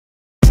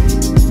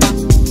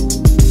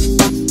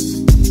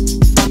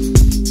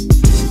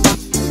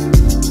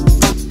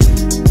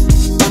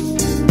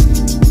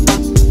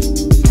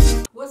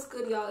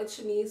it's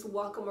Shanice.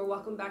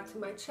 Welcome back to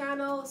my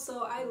channel.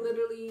 So I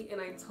literally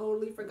and I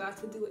totally forgot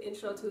to do an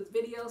intro to this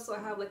video, so I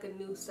have like a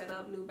new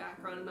setup, new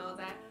background and all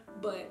that,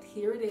 but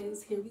here it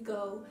is, here we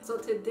go. So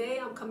today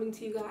I'm coming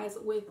to you guys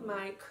with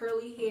my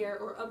curly hair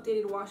or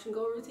updated wash and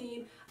go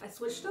routine. I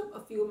switched up a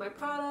few of my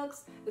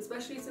products,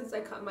 especially since I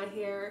cut my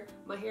hair.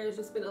 My hair has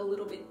just been a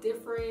little bit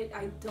different.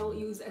 I don't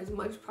use as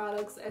much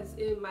products as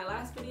in my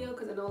last video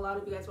because I know a lot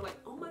of you guys were like,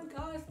 oh my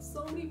gosh,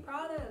 so many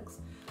products.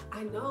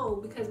 I know,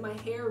 because my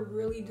hair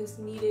really just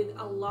needed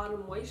a lot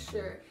of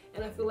moisture,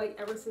 and I feel like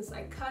ever since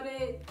I cut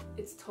it,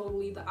 it's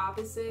totally the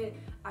opposite.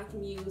 I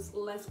can use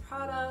less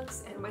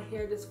products and my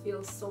hair just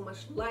feels so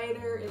much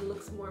lighter. It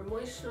looks more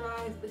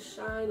moisturized. The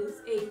shine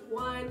is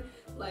A1.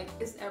 Like,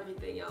 it's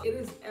everything, y'all. It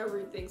is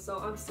everything. So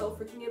I'm so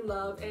freaking in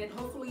love, and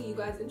hopefully you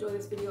guys enjoy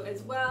this video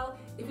as well.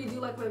 If you do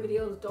like my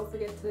videos, don't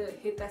forget to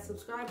hit that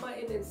subscribe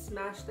button and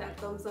smash that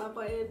thumbs up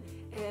button,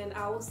 and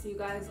I will see you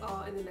guys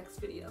all in the next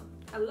video.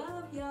 I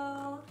love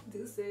y'all.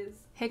 Deuces.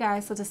 Hey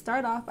guys, so to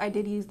start off, I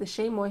did use the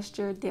Shea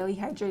Moisture Daily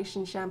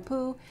Hydration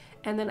Shampoo,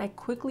 and then I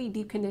quickly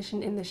deep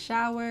conditioned in the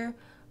shower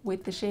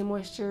with the Shea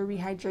Moisture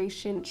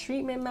Rehydration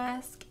Treatment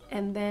Mask,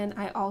 and then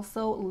I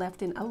also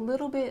left in a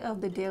little bit of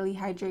the Daily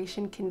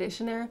Hydration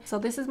Conditioner. So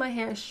this is my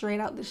hair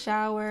straight out the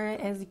shower.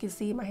 As you can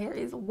see, my hair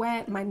is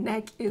wet, my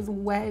neck is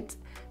wet.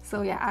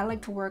 So yeah, I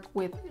like to work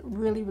with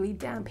really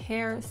damp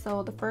hair.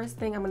 So the first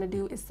thing I'm gonna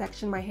do is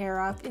section my hair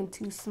off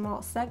into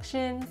small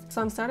sections.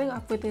 So I'm starting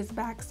off with this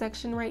back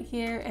section right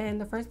here,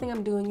 and the first thing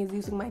I'm doing is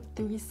using my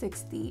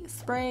 360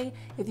 spray.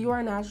 If you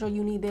are natural,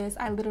 you need this.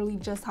 I literally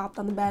just hopped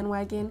on the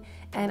bandwagon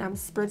and I'm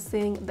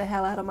spritzing the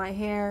hell out of my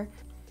hair.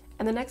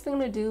 And the next thing I'm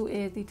gonna do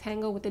is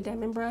detangle with the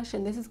diamond brush,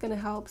 and this is gonna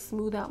help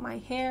smooth out my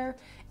hair,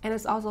 and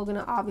it's also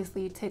gonna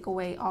obviously take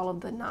away all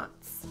of the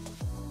knots.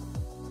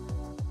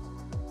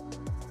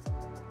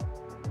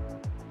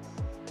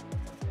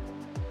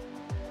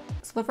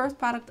 So the first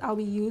product I'll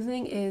be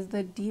using is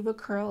the Diva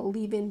Curl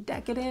Leave-In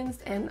Decadence,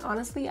 and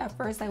honestly at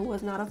first I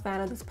was not a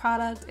fan of this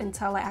product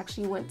until I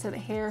actually went to the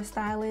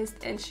hairstylist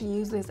and she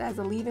used this as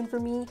a leave-in for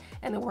me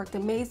and it worked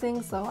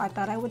amazing, so I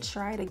thought I would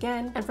try it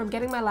again. And from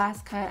getting my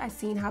last cut, I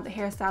seen how the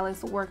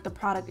hairstylist worked the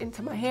product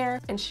into my hair,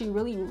 and she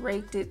really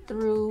raked it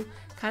through,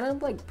 kind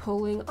of like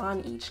pulling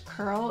on each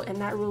curl, and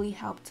that really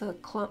helped to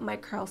clump my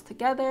curls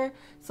together.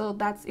 So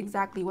that's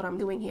exactly what I'm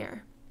doing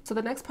here. So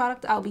the next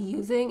product I'll be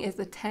using is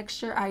the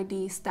Texture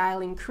ID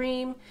Styling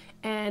Cream,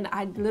 and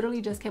I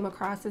literally just came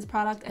across this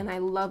product and I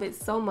love it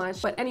so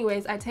much. But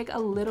anyways, I take a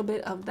little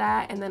bit of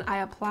that and then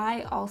I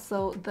apply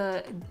also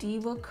the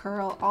Diva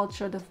Curl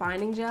Ultra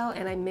Defining Gel,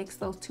 and I mix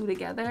those two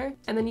together.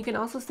 And then you can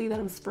also see that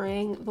I'm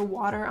spraying the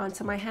water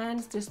onto my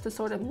hands just to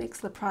sort of mix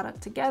the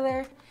product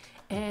together.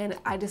 And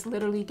I just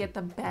literally get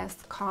the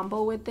best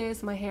combo with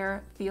this. My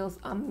hair feels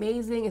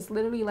amazing. It's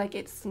literally like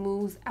it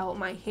smooths out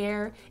my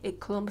hair. It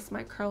clumps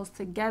my curls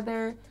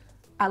together.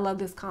 I love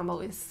this combo.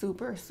 It's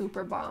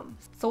super bomb.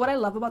 So what I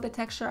love about the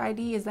Texture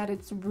ID is that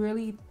it's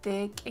really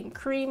thick and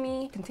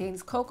creamy. It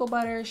contains cocoa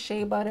butter,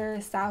 shea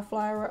butter,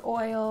 safflower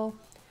oil,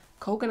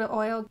 coconut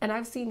oil, and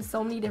I've seen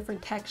so many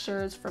different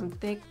textures from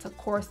thick to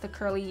coarse to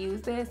curly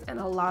use this, and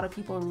a lot of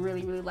people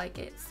really like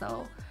it.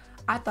 So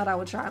I thought I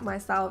would try it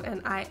myself,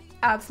 and I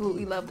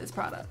absolutely love this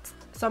product.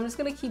 So I'm just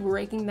gonna keep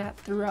raking that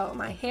throughout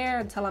my hair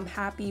until I'm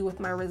happy with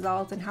my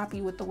results and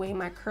happy with the way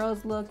my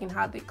curls look and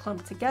how they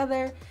clump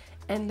together.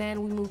 And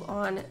then we move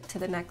on to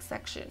the next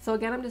section. So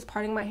again, I'm just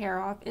parting my hair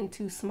off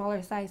into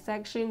smaller size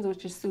sections,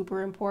 which is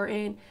super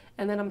important.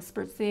 And then I'm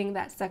spritzing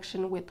that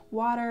section with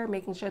water,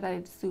 making sure that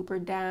it's super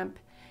damp.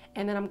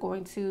 And then I'm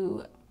going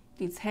to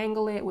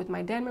detangle it with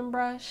my diamond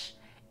brush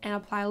and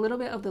apply a little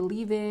bit of the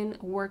leave-in,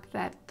 work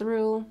that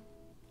through.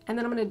 And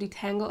then I'm going to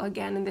detangle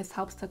again, and this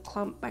helps to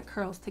clump my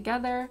curls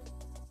together.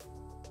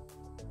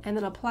 And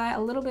then apply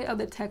a little bit of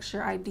the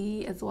Texture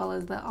ID as well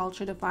as the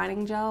Ultra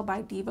Defining Gel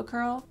by Diva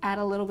Curl. Add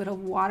a little bit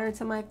of water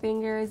to my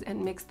fingers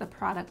and mix the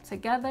product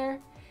together.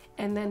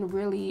 And then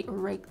really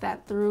rake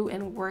that through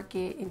and work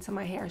it into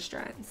my hair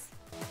strands.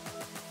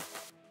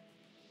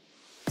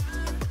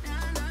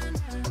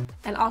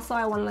 And also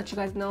I want to let you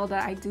guys know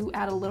that I do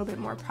add a little bit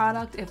more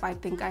product if I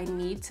think I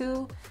need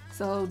to.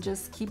 So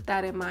just keep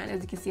that in mind.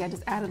 As you can see, I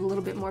just added a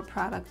little bit more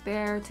product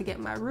there to get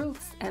my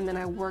roots, and then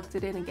I worked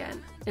it in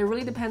again. It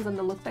really depends on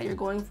the look that you're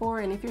going for,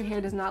 and if your hair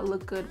does not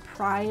look good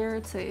prior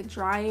to it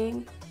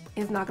drying,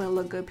 it's not going to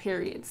look good,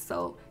 period.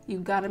 So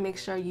you've got to make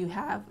sure you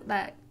have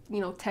that,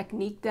 you know,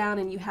 technique down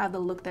and you have the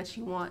look that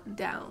you want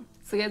down.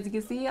 So as you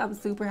can see, I'm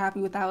super happy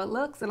with how it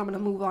looks, and I'm going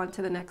to move on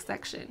to the next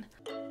section.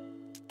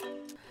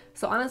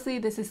 So honestly,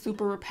 this is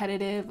super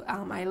repetitive.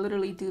 I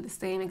literally do the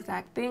same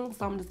exact thing.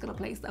 So I'm just gonna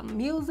play some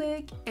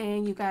music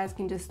and you guys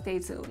can just stay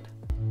tuned.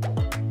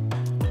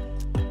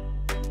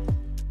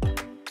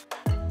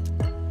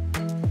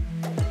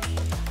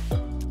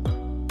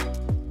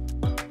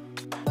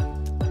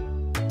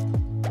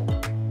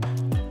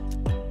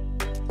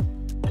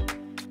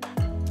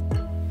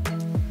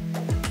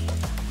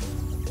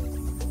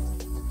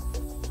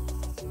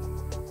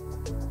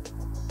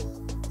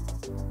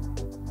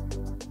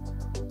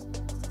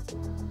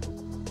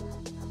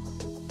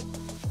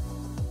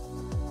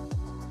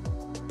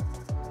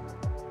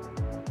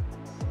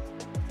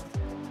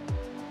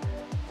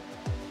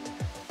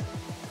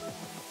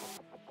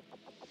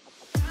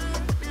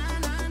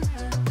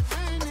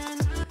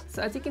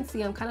 so as you can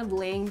see, I'm kind of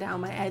laying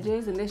down my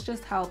edges, and this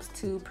just helps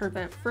to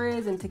prevent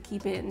frizz and to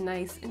keep it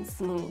nice and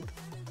smooth.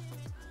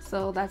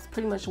 So that's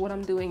pretty much what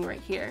I'm doing right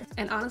here.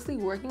 And honestly,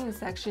 working in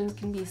sections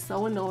can be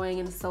so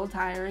annoying and so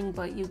tiring,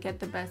 but you get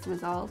the best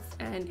results,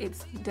 and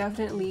it's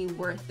definitely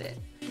worth it.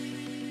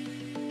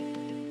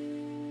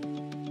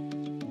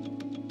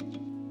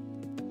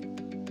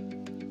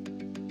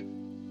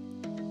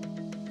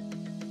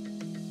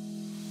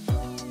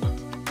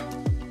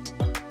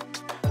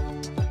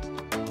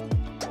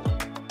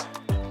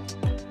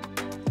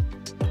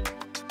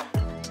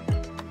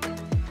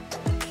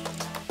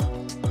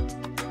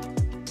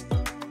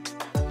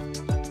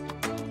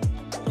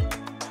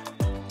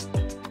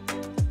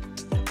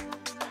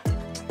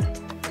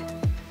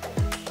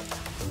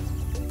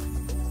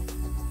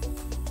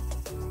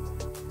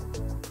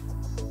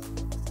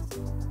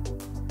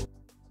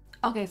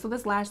 Okay, so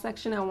this last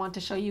section, I want to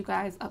show you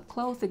guys up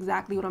close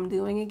exactly what I'm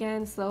doing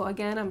again. So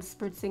again, I'm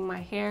spritzing my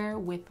hair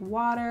with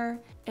water,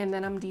 and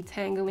then I'm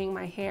detangling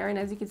my hair. And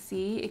as you can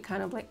see, it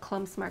kind of like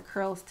clumps my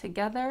curls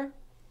together.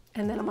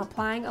 And then I'm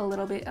applying a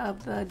little bit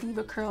of the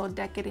Diva Curl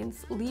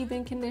Decadence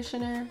leave-in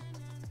conditioner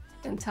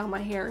until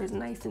my hair is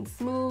nice and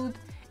smooth.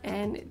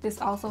 And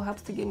this also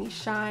helps to give me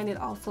shine. It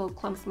also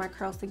clumps my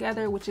curls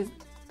together, which is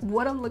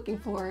what I'm looking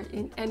for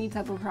in any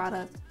type of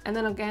product. And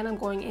then again, I'm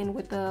going in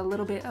with a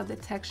little bit of the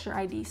Texture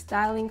ID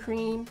styling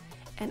cream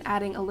and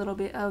adding a little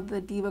bit of the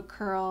Diva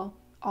Curl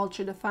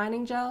Ultra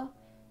Defining Gel,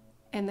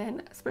 and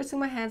then spritzing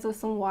my hands with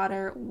some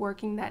water,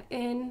 working that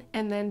in,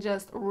 and then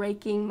just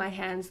raking my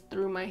hands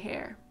through my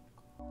hair.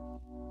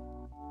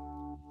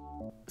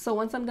 So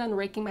once I'm done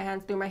raking my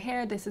hands through my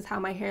hair, this is how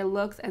my hair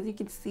looks. As you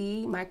can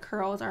see, my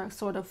curls are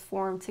sort of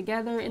formed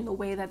together in the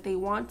way that they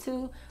want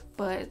to,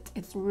 but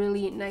it's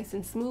really nice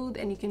and smooth,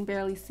 and you can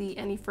barely see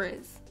any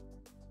frizz.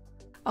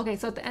 Okay,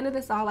 so at the end of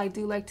this all, I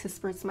do like to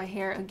spritz my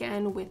hair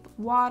again with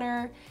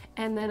water,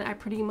 and then I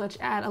pretty much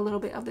add a little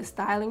bit of the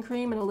styling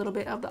cream and a little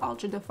bit of the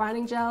Ultra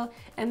Defining Gel,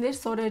 and this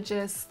sort of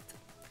just,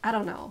 I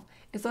don't know,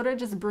 it sort of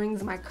just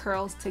brings my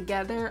curls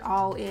together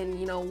all in,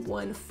 you know,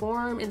 one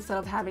form instead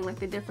of having like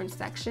the different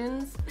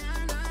sections.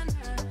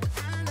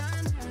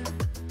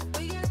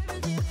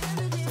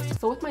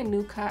 So with my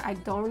new cut, I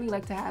don't really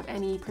like to have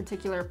any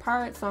particular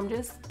part, so I'm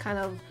just kind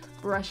of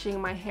brushing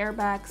my hair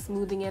back,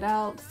 smoothing it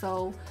out,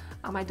 so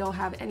I don't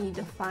have any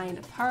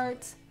defined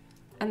parts.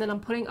 And then I'm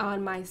putting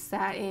on my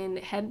satin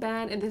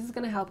headband, and this is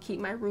gonna help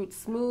keep my roots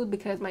smooth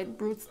because my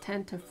roots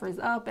tend to frizz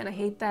up and I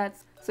hate that.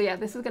 So yeah,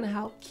 this is gonna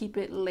help keep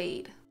it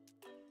laid.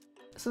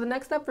 So the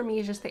next step for me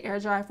is just to air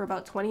dry for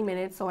about 20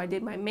 minutes. So I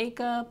did my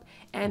makeup,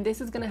 and this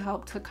is gonna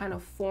help to kind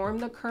of form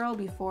the curl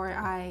before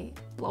I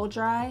blow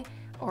dry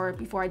or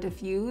before I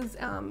diffuse,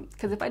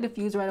 because if I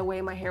diffuse right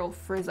away, my hair will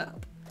frizz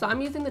up. So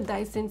I'm using the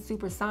Dyson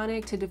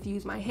Supersonic to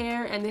diffuse my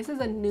hair, and this is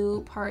a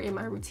new part in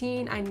my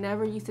routine. I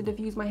never used to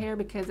diffuse my hair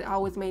because it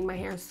always made my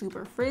hair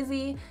super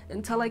frizzy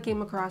until I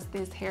came across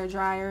this hair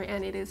dryer,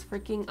 and it is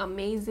freaking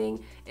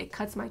amazing. It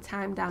cuts my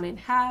time down in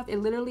half. It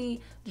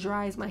literally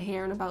dries my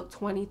hair in about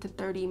 20 to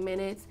 30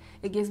 minutes.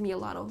 It gives me a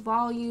lot of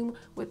volume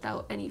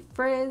without any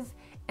frizz,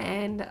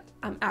 and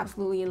I'm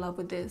absolutely in love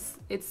with this.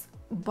 It's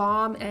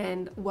bomb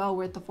and well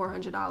worth the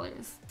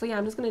 $400. So yeah,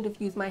 I'm just gonna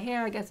diffuse my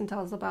hair, I guess,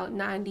 until it's about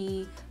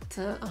 90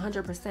 to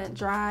 100%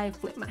 dry.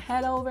 Flip my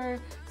head over,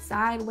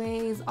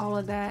 sideways, all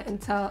of that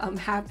until I'm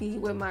happy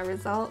with my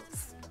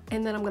results.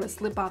 And then I'm gonna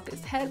slip off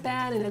this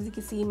headband, and as you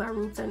can see, my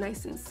roots are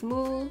nice and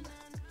smooth.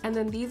 And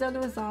then these are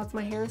the results.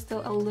 My hair is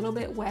still a little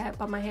bit wet,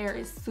 but my hair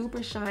is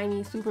super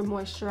shiny, super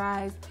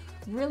moisturized,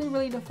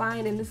 really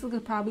defined, and this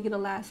is probably gonna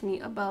last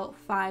me about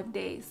 5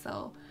 days.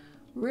 So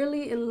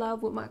really in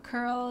love with my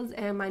curls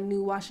and my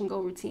new wash and go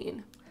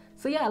routine.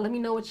 So yeah, let me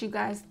know what you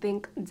guys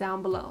think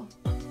down below.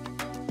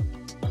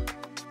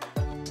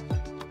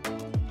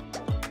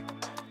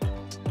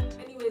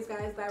 Anyways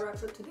guys, that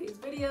wraps up today's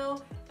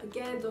video.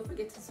 Again, don't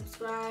forget to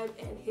subscribe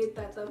and hit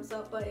that thumbs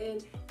up button,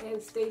 and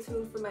stay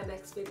tuned for my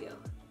next video.